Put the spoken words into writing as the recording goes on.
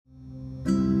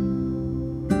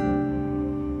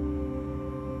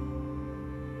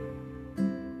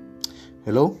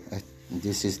Hello,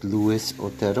 this is Luis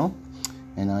Otero,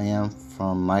 and I am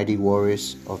from Mighty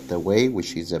Warriors of the Way,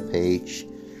 which is a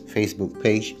Facebook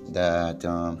page that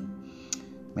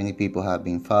many people have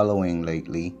been following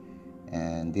lately.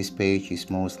 And this page is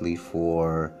mostly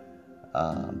for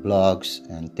blogs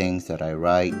and things that I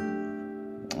write.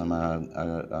 I'm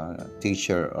a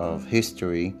teacher of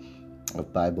history,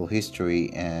 of Bible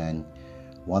history, and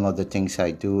one of the things I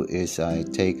do is I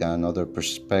take another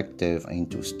perspective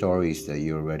into stories that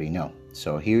you already know.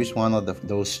 So here's one of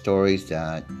those stories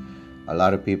that a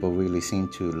lot of people really seem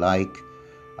to like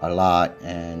a lot,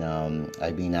 and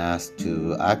I've been asked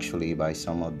to actually by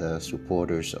some of the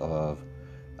supporters of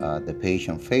the page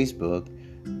on Facebook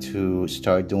to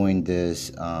start doing this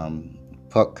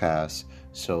podcast,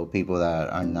 so people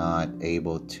that are not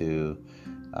able to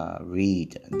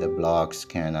read the blogs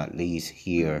can at least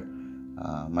hear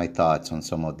my thoughts on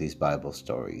some of these Bible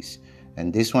stories.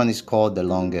 And this one is called The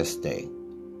Longest Day.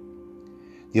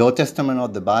 The Old Testament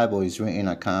of the Bible is written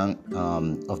account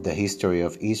of the history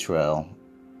of Israel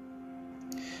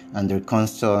and their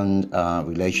constant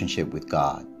relationship with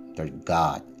God, their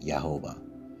God, Jehovah.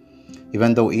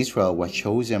 Even though Israel was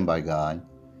chosen by God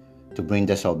to bring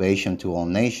the salvation to all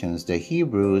nations, the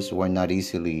Hebrews were not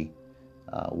easily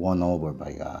won over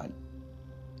by God.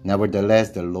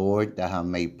 Nevertheless, the Lord that had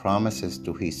made promises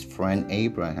to his friend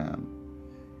Abraham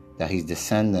that his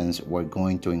descendants were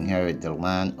going to inherit the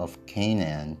land of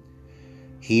Canaan,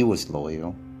 he was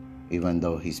loyal, even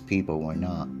though his people were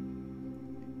not.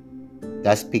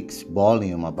 That speaks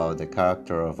volume about the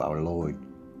character of our Lord.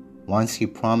 Once he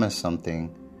promised something,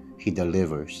 he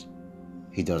delivers.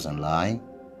 He doesn't lie,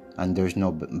 and there's no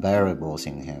variables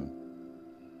in him.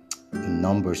 In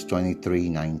Numbers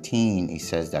 23:19, it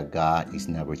says that God is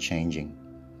never changing.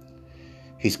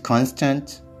 He's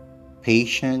constant,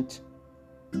 patient,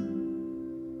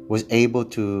 was able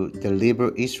to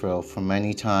deliver Israel from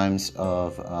many times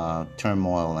of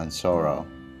turmoil and sorrow.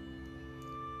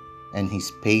 And his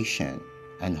patience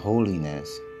and holiness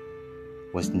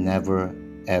was never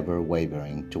ever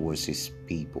wavering towards his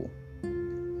people.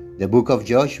 The book of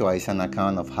Joshua is an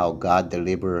account of how God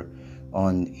delivered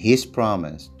on his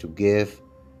promise to give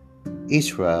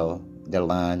Israel the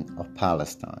land of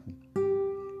Palestine.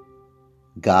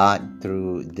 God,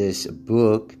 through this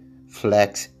book,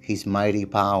 flexed his mighty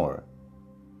power,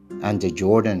 and the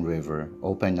Jordan River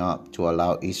opened up to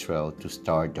allow Israel to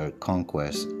start their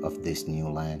conquest of this new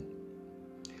land.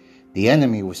 The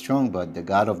enemy was strong, but the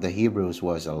God of the Hebrews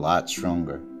was a lot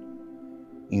stronger.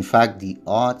 In fact, the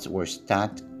odds were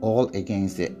stacked all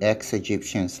against the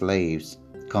ex-Egyptian slaves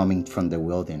coming from the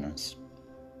wilderness.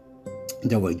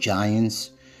 There were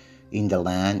giants in the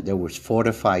land. There were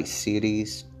fortified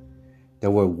cities.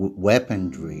 There were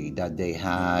weaponry that they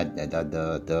had, that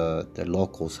the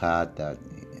locals had, that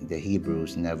the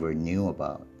Hebrews never knew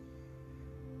about.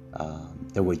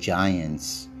 There were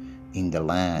giants in the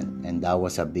land, and that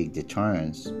was a big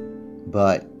deterrence.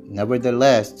 But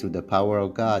nevertheless, through the power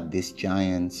of God, these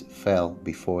giants fell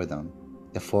before them.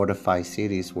 The fortified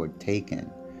cities were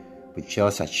taken with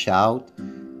just a shout,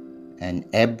 and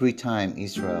every time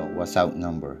Israel was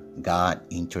outnumbered, God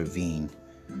intervened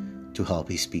to help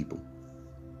his people.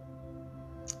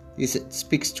 It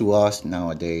speaks to us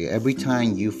nowadays. Every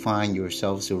time you find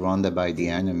yourself surrounded by the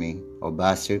enemy or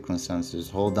bad circumstances,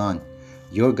 hold on.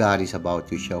 Your God is about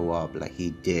to show up like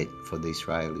he did for the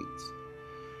Israelites.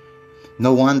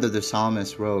 No wonder the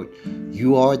psalmist wrote,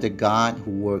 "You are the God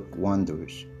who worked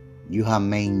wonders. You have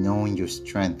made known your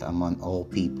strength among all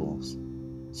peoples."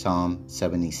 Psalm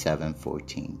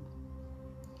 77:14.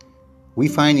 We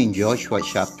find in Joshua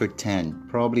chapter 10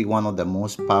 probably one of the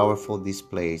most powerful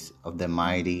displays of the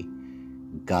mighty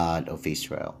God of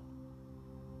Israel.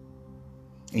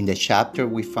 In this chapter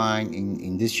we find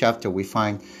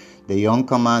the young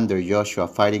commander Joshua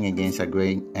fighting against a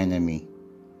great enemy.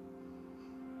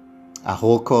 A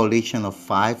whole coalition of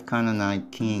 5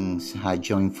 Canaanite kings had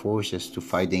joined forces to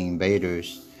fight the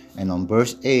invaders. And on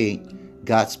verse 8,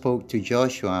 God spoke to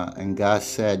Joshua, and God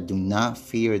said, "Do not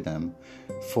fear them,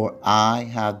 for I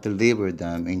have delivered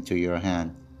them into your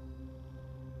hand.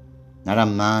 Not a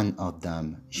man of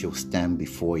them shall stand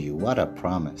before you." What a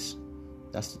promise.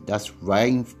 That's right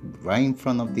in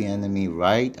front of the enemy,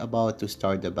 right about to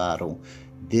start the battle.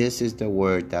 This is the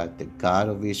word that the God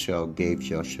of Israel gave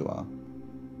Joshua.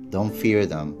 Don't fear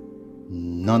them.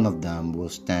 None of them will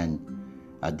stand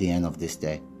at the end of this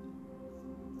day.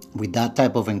 With that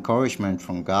type of encouragement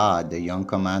from God, the young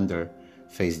commander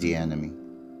faced the enemy.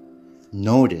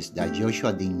 Notice that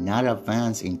Joshua did not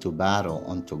advance into battle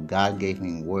until God gave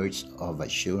him words of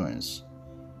assurance.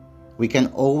 We can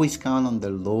always count on the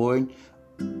Lord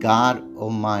God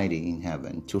Almighty in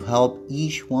heaven to help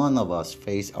each one of us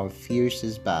face our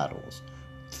fiercest battles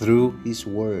through His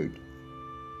Word.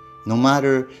 No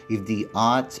matter if the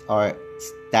odds are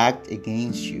stacked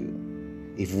against you,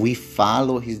 if we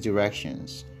follow His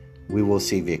directions, we will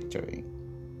see victory.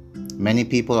 Many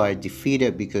people are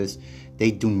defeated because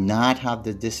they do not have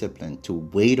the discipline to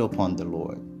wait upon the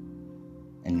Lord.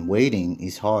 And waiting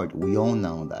is hard, we all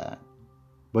know that.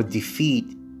 But defeat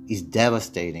is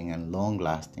devastating and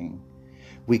long-lasting.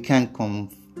 We can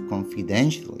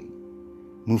confidentially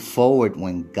move forward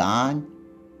when God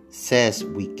says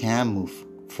we can move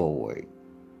forward,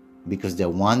 because the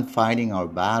one fighting our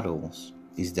battles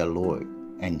is the Lord,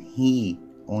 and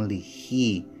only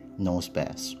He knows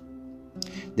best.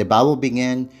 The Bible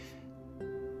began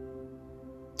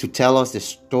to tell us the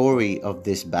story of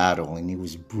this battle, and it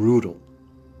was brutal.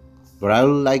 But I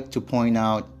would like to point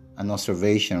out an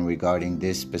observation regarding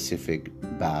this specific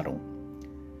battle.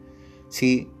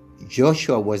 See,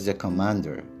 Joshua was the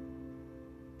commander,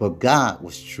 but God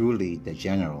was truly the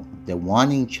general. The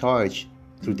one in charge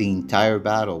through the entire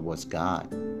battle was God.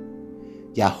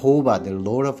 Jehovah, the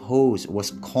Lord of hosts,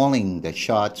 was calling the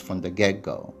shots from the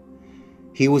get-go.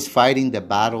 He was fighting the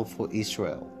battle for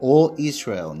Israel. All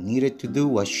Israel needed to do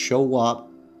was show up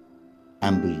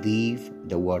and believe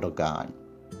the word of God.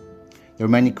 There are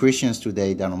many Christians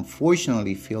today that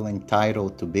unfortunately feel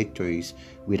entitled to victories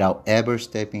without ever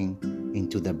stepping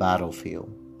into the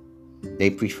battlefield. They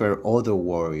prefer other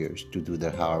warriors to do the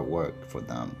hard work for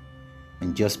them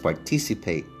and just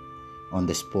participate on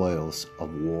the spoils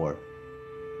of war.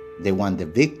 They want the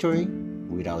victory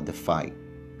without the fight.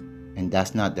 And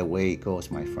that's not the way it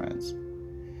goes, my friends.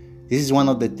 This is one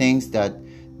of the things that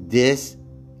this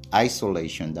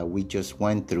isolation that we just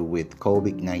went through with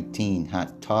COVID-19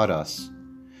 had taught us.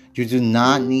 You do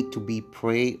not need to be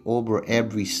prayed over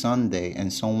every Sunday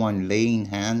and someone laying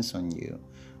hands on you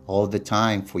all the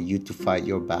time for you to fight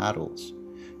your battles.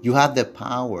 You have the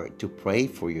power to pray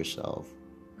for yourself.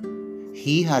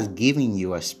 He has given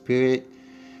you a spirit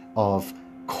of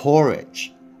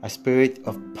courage, a spirit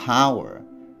of power,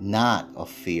 not of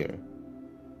fear.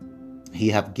 He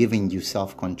has given you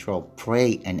self-control.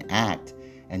 Pray and act,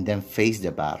 and then face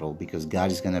the battle, because God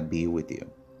is going to be with you.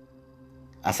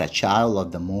 As a child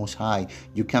of the Most High,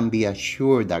 you can be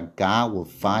assured that God will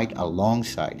fight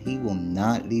alongside. He will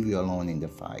not leave you alone in the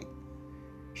fight.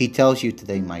 He tells you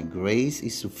today, my grace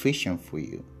is sufficient for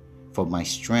you, for my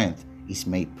strength is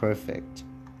made perfect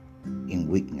in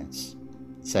weakness.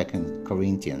 2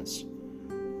 Corinthians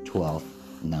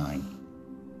 12:9.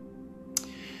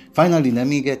 Finally, let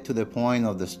me get to the point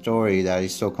of the story that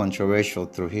is so controversial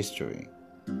through history.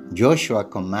 Joshua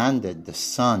commanded the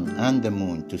sun and the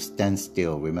moon to stand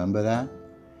still. Remember that?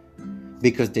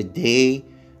 Because the day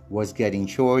was getting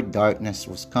short, darkness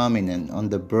was coming. And on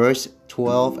the verse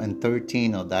 12 and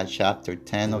 13 of that chapter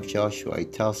 10 of Joshua,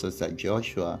 it tells us that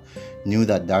Joshua knew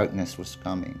that darkness was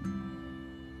coming.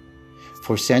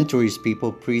 For centuries,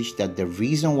 people preached that the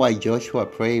reason why Joshua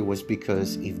prayed was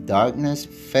because if darkness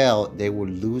fell, they would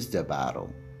lose the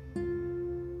battle.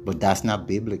 But that's not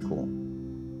biblical.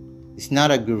 It's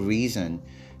not a good reason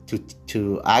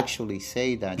to actually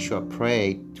say that Joshua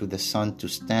prayed to the sun to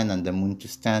stand and the moon to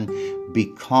stand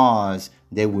because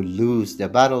they would lose the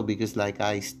battle. Because like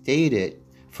I stated,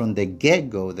 from the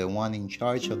get-go, the one in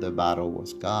charge of the battle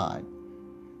was God.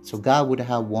 So God would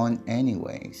have won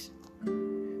anyways.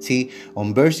 See,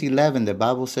 on verse 11, the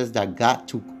Bible says that God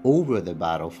took over the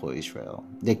battle for Israel.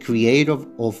 The creator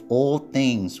of all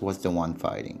things was the one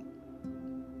fighting.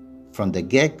 From the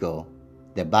get-go,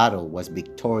 the battle was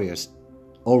victorious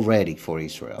already for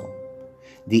Israel.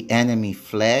 The enemy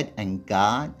fled, and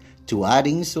God, to add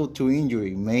insult to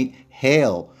injury, made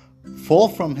hail fall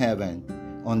from heaven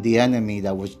on the enemy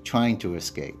that was trying to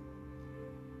escape.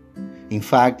 In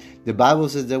fact, the Bible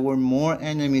says there were more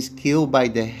enemies killed by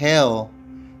the hail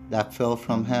that fell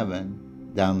from heaven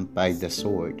than by the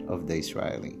sword of the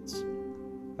Israelites.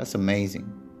 That's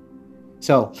amazing.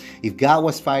 So, if God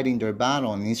was fighting their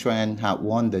battle and Israel had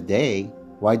won the day,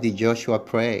 why did Joshua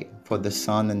pray for the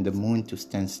sun and the moon to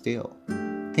stand still?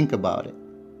 Think about it.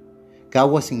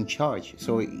 God was in charge,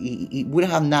 so it would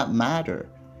have not mattered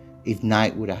if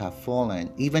night would have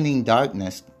fallen. Even in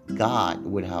darkness, God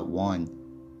would have won.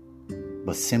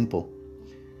 But simple.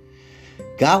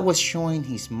 God was showing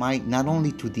His might not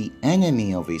only to the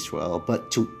enemy of Israel, but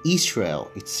to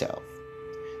Israel itself.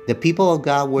 The people of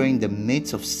God were in the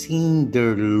midst of seeing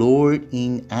their Lord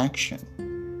in action.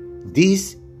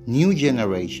 This new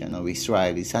generation of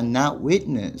Israelis had not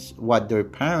witnessed what their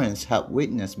parents had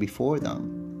witnessed before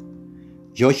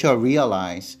them. Joshua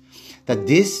realized that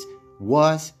this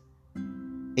was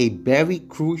a very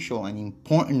crucial and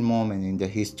important moment in the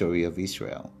history of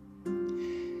Israel.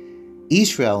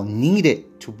 Israel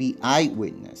needed to be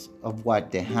eyewitness of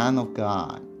what the hand of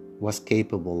God was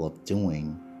capable of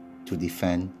doing to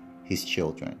defend his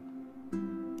children.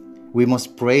 We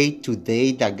must pray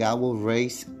today that God will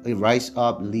rise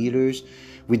up leaders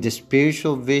with the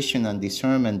spiritual vision and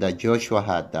discernment that Joshua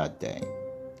had that day.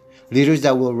 Leaders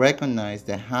that will recognize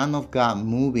the hand of God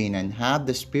moving and have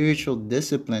the spiritual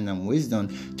discipline and wisdom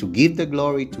to give the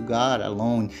glory to God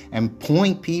alone and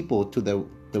point people to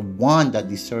the one that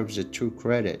deserves the true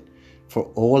credit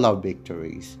for all our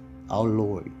victories, our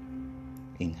Lord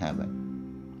in heaven.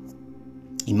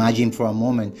 Imagine for a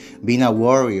moment being a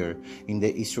warrior in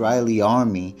the Israeli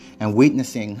army and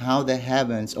witnessing how the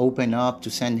heavens open up to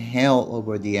send hell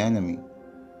over the enemy.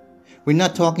 We're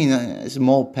not talking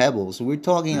small pebbles. We're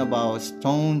talking about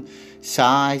stone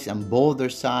size and boulder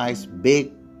size,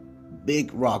 big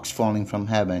rocks falling from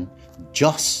heaven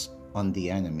just on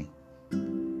the enemy.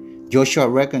 Joshua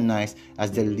recognized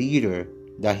as the leader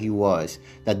that he was,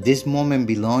 that this moment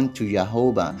belonged to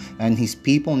Jehovah and his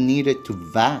people needed to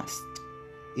bask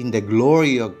in the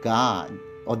glory of God,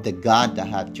 of the God that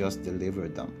had just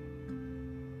delivered them.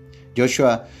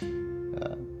 Joshua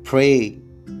prayed,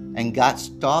 and God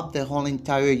stopped the whole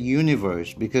entire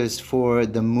universe, because for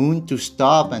the moon to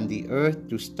stop and the earth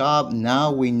to stop,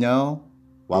 now we know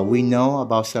what we know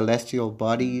about celestial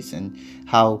bodies and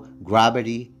how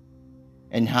gravity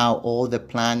and how all the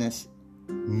planets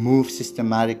move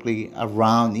systematically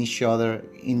around each other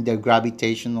in their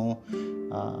gravitational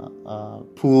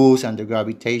pools and the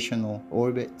gravitational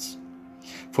orbits.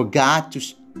 For God to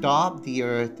stop the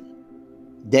earth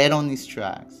dead on its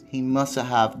tracks, he must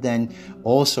have then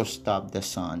also stopped the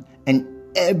sun. And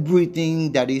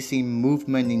everything that is in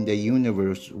movement in the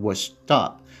universe was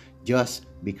stopped just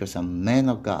because a man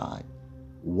of God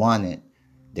wanted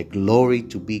the glory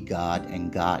to be God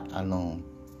and God alone.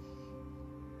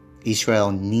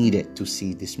 Israel needed to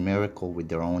see this miracle with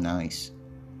their own eyes.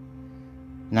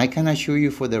 And I can assure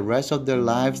you, for the rest of their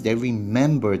lives, they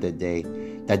remember the day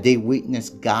that they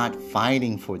witnessed God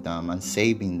fighting for them and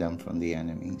saving them from the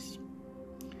enemies.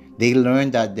 They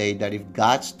learned that day that if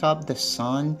God stopped the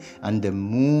sun and the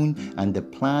moon and the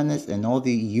planets and all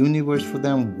the universe for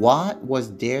them, what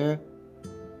was there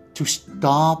to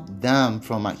stop them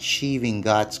from achieving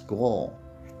God's goal?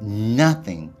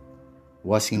 Nothing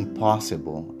was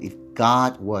impossible if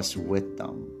God was with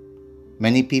them.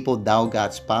 Many people doubt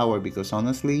God's power because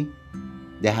honestly,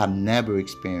 they have never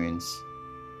experienced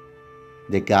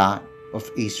the God of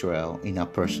Israel in a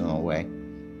personal way.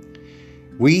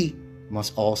 We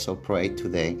must also pray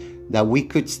today that we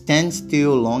could stand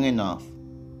still long enough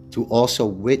to also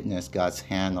witness God's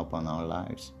hand upon our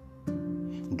lives.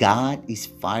 God is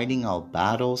fighting our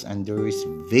battles and there is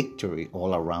victory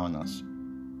all around us.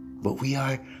 But we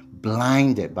are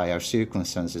blinded by our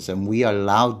circumstances and we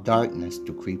allow darkness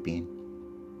to creep in.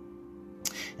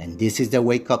 And this is the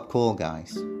wake-up call,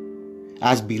 guys.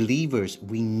 As believers,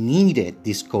 we needed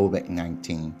this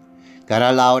COVID-19. God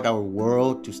allowed our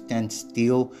world to stand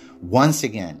still once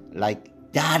again, like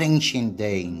that ancient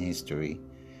day in history.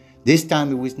 This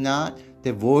time it was not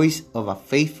the voice of a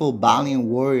faithful, valiant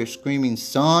warrior screaming,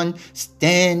 "Sun,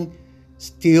 stand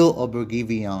still over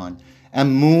Gibeon,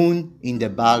 and moon in the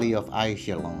valley of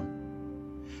Ajalon."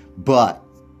 But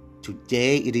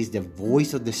today it is the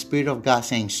voice of the Spirit of God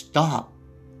saying, "Stop.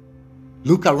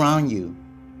 Look around you.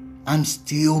 I'm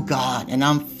still God, and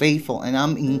I'm faithful, and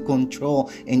I'm in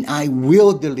control, and I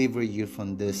will deliver you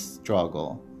from this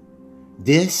struggle."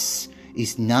 This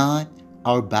is not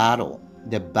our battle.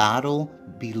 The battle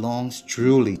belongs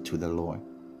truly to the Lord.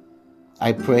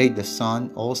 I pray the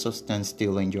sun also stands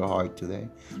still in your heart today,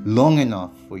 long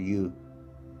enough for you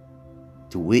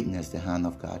to witness the hand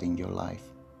of God in your life.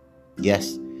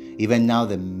 Yes, even now, in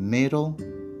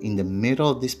the middle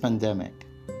of this pandemic,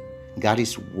 God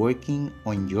is working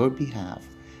on your behalf,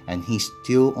 and He's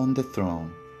still on the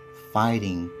throne,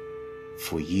 fighting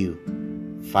for you,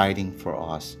 fighting for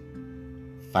us,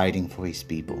 fighting for His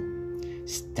people.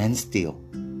 Stand still,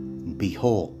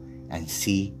 behold, and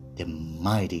see the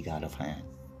mighty God of hand.